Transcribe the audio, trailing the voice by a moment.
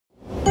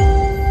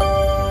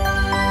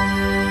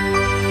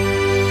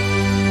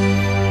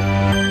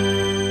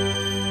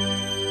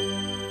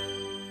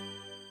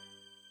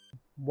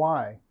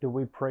do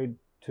we pray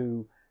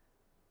to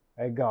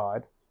a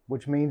God,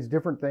 which means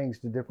different things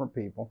to different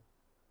people.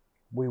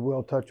 We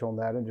will touch on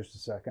that in just a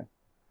second.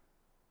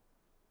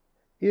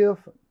 If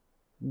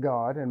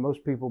God, and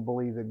most people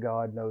believe that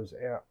God knows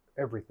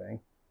everything,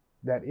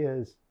 that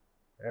is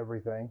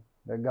everything,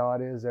 that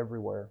God is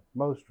everywhere.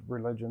 Most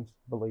religions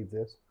believe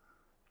this.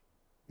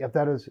 If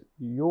that is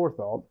your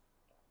thought,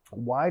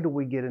 why do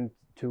we get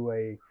into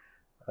a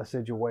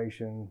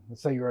situation,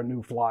 let's say you're a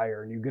new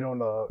flyer and you get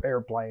on an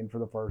airplane for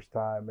the first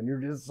time and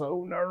you're just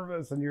so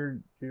nervous and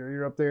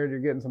you're up there and you're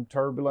getting some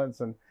turbulence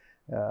and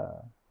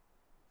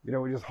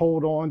we just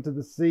hold on to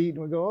the seat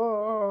and we go,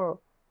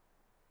 oh,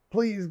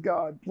 please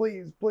God,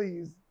 please,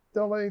 please,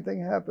 don't let anything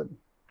happen.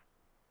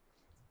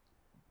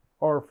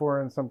 Or if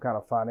we're in some kind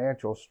of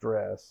financial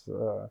stress,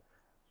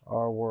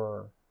 or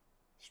we're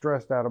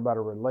stressed out about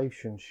a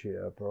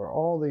relationship, or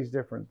all these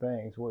different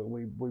things,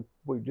 we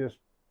just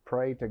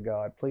pray to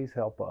God, please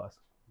help us.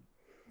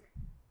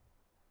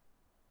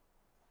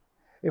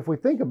 If we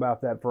think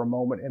about that for a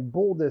moment and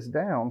boil this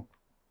down,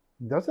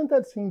 doesn't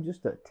that seem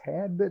just a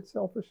tad bit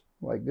selfish?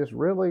 Like just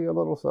really a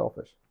little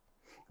selfish.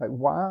 Like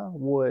why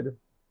would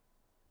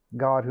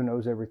God, who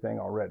knows everything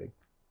already,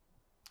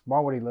 why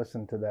would he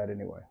listen to that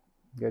anyway?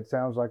 It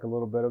sounds like a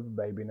little bit of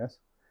babiness.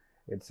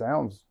 It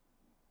sounds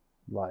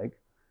like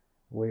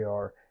we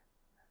are,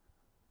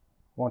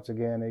 once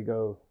again,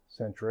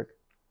 egocentric.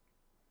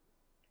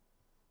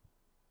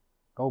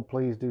 Oh,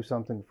 please do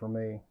something for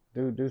me.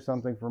 Do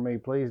something for me.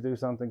 Please do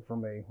something for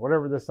me.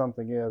 Whatever this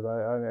something is,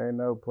 I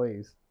know,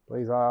 please.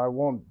 Please, I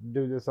won't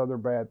do this other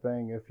bad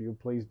thing if you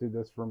please do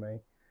this for me.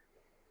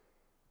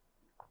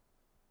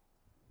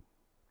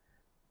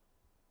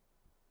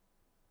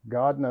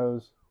 God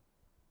knows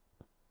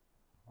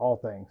all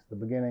things, the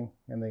beginning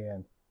and the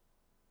end.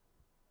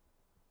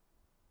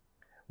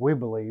 We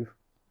believe,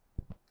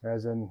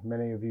 as in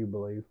many of you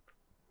believe,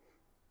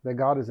 that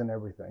God is in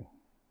everything,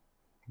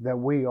 that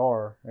we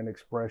are an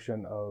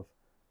expression of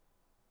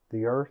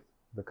the earth,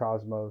 the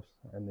cosmos,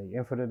 and the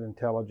infinite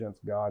intelligence,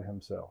 God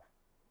himself.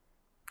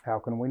 How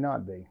can we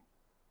not be?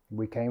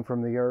 We came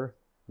from the earth.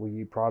 We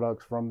eat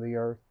products from the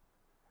earth.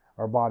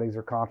 Our bodies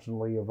are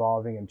constantly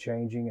evolving and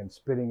changing and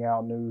spitting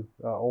out new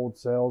old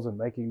cells and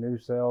making new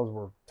cells.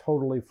 We're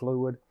totally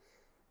fluid.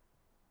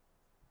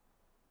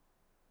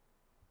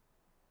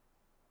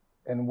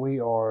 And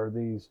we are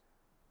these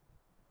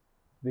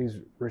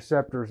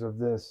receptors of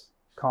this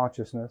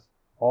consciousness,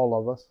 all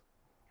of us,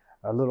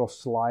 a little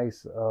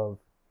slice of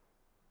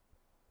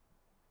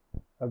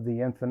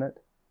the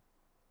infinite.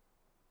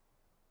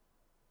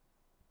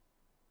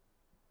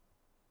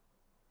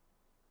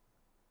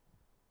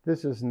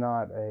 This is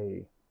not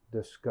a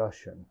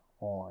discussion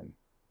on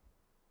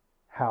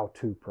how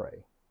to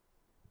pray.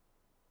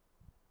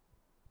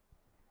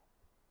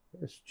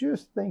 Let's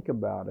just think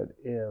about it.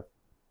 If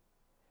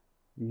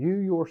you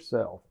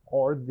yourself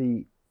are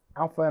the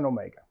Alpha and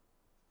Omega,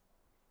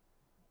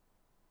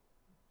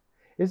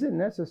 is it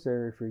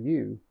necessary for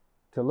you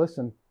to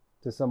listen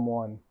to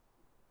someone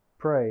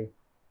pray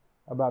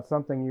about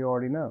something you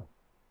already know?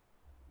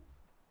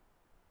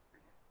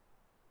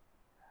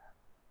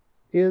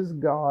 Is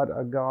God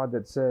a God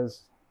that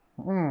says,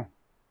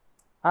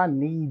 I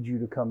need you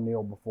to come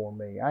kneel before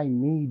me. I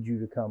need you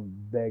to come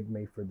beg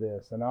me for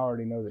this, and I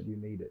already know that you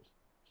need it.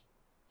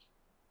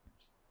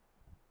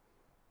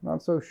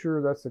 Not so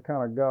sure that's the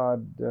kind of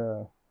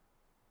God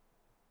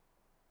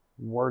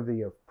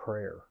worthy of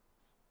prayer.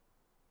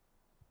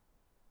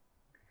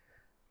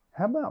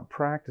 How about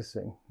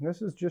practicing?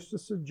 This is just a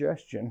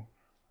suggestion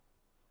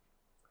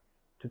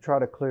to try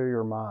to clear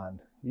your mind.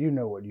 You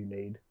know what you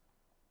need.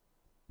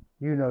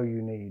 You know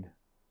you need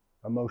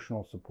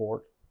emotional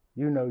support.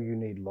 You know you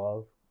need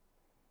love.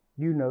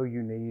 You know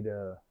you need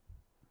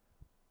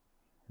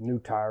new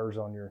tires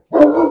on your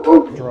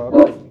truck.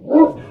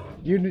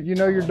 You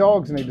know your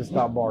dogs need to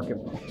stop barking.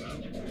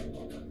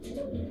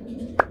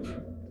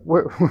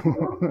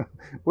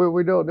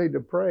 We don't need to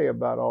pray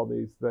about all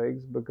these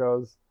things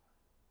because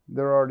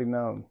they're already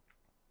known.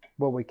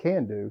 What we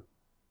can do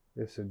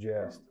is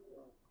suggest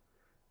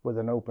with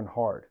an open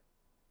heart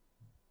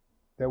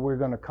that we're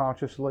going to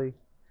consciously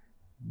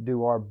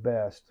do our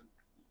best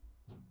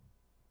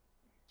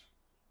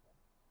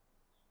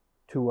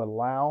to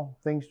allow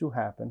things to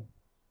happen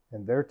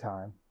in their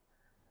time.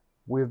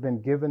 We've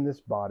been given this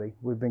body,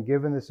 we've been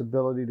given this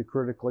ability to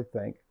critically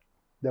think,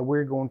 that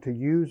we're going to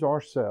use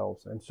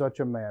ourselves in such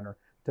a manner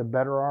to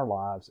better our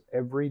lives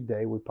every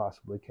day we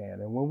possibly can.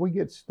 And when we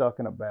get stuck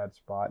in a bad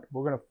spot,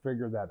 we're going to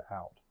figure that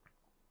out.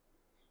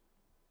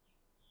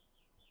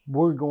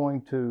 We're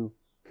going to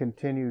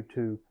continue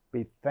to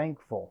be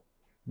thankful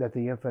that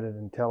the infinite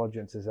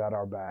intelligence is at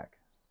our back,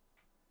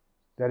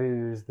 that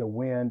it is the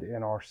wind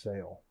in our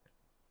sail,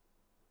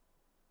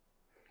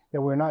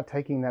 that we're not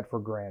taking that for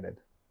granted.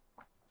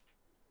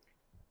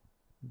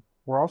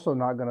 We're also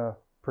not going to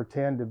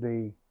pretend to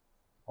be,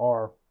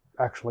 or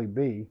actually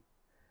be,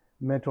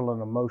 mental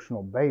and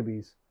emotional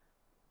babies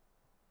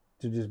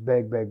to just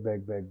beg.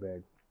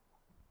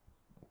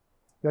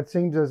 That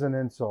seems as an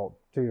insult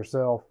to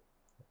yourself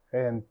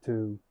and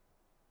to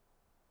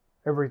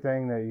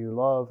everything that you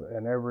love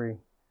and every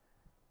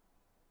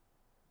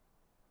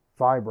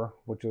fiber,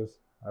 which is,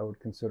 I would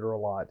consider a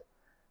lot,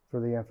 for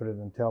the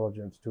infinite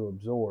intelligence to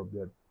absorb.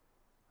 That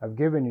I've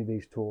given you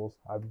these tools,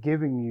 I've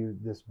given you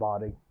this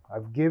body,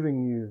 I've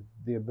given you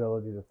the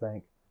ability to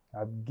think,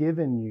 I've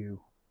given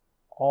you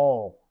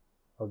all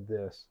of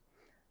this.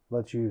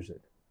 Let's use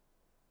it.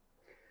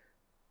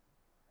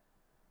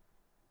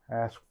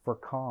 Ask for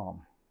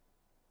calm.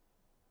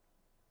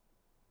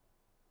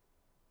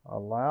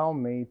 Allow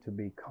me to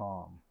be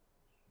calm.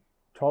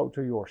 Talk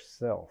to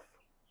yourself.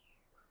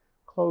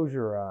 Close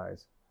your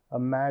eyes.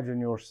 Imagine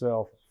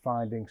yourself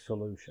finding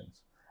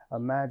solutions.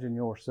 Imagine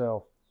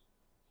yourself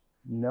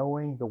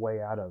knowing the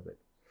way out of it.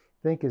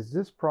 Think, is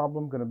this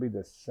problem going to be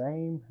the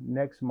same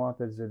next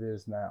month as it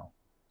is now?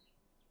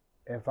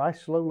 If I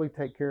slowly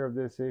take care of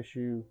this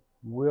issue,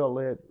 will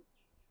it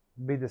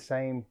be the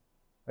same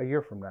a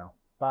year from now,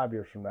 5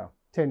 years from now,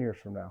 10 years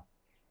from now?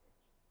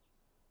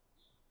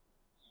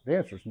 The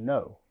answer is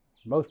no.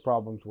 Most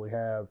problems we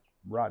have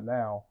right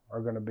now are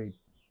going to be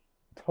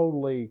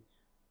totally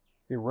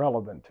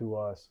irrelevant to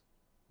us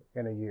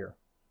in a year.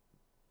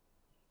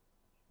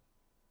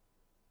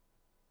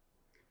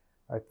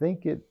 I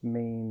think it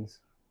means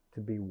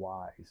to be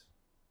wise,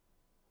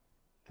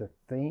 to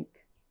think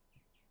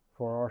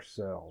for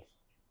ourselves.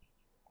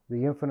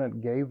 The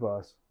infinite gave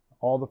us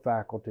all the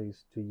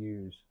faculties to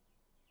use.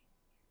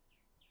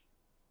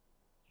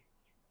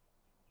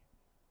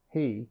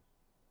 He,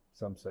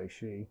 some say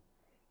she,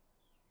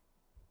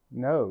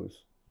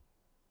 knows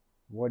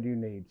what you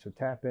need. So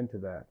tap into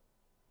that.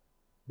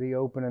 Be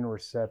open and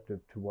receptive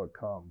to what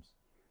comes.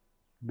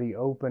 Be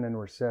open and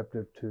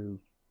receptive to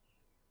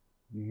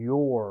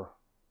your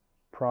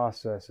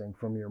processing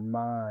from your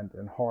mind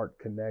and heart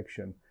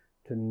connection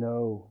to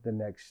know the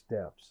next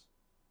steps.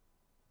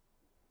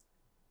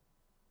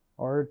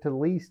 Or at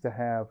least to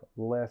have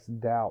less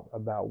doubt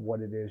about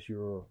what it is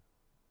you're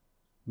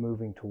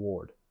moving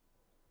toward.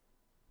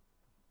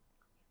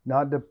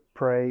 Not to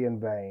pray in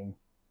vain.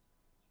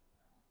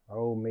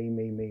 Oh, me.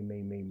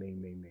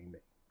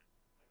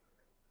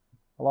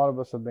 A lot of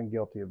us have been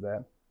guilty of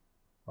that,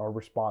 or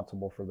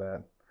responsible for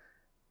that.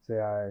 See,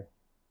 I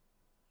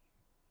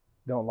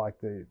don't like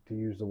to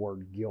use the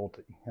word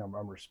guilty.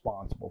 I'm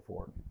responsible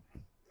for it.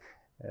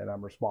 And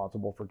I'm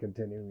responsible for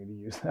continuing to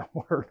use that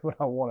word when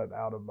I want it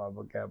out of my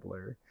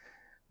vocabulary.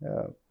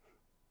 So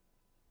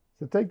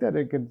take that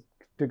into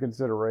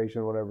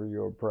consideration whenever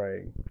you're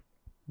praying.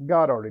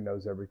 God already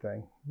knows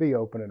everything. Be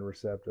open and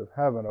receptive.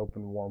 Have an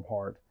open, warm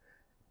heart.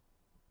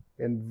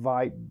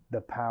 Invite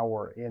the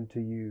power into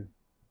you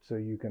so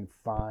you can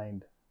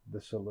find the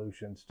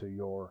solutions to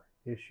your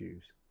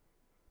issues.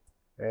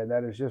 And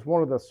that is just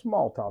one of the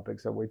small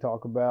topics that we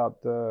talk about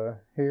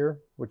here,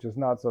 which is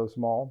not so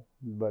small,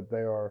 but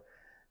they are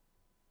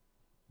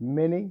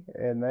many,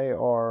 and they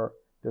are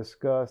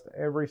discussed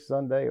every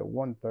Sunday at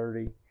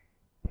 1:30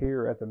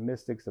 here at the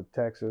Mystics of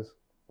Texas.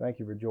 Thank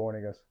you for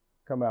joining us.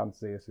 Come out and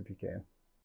see us if you can.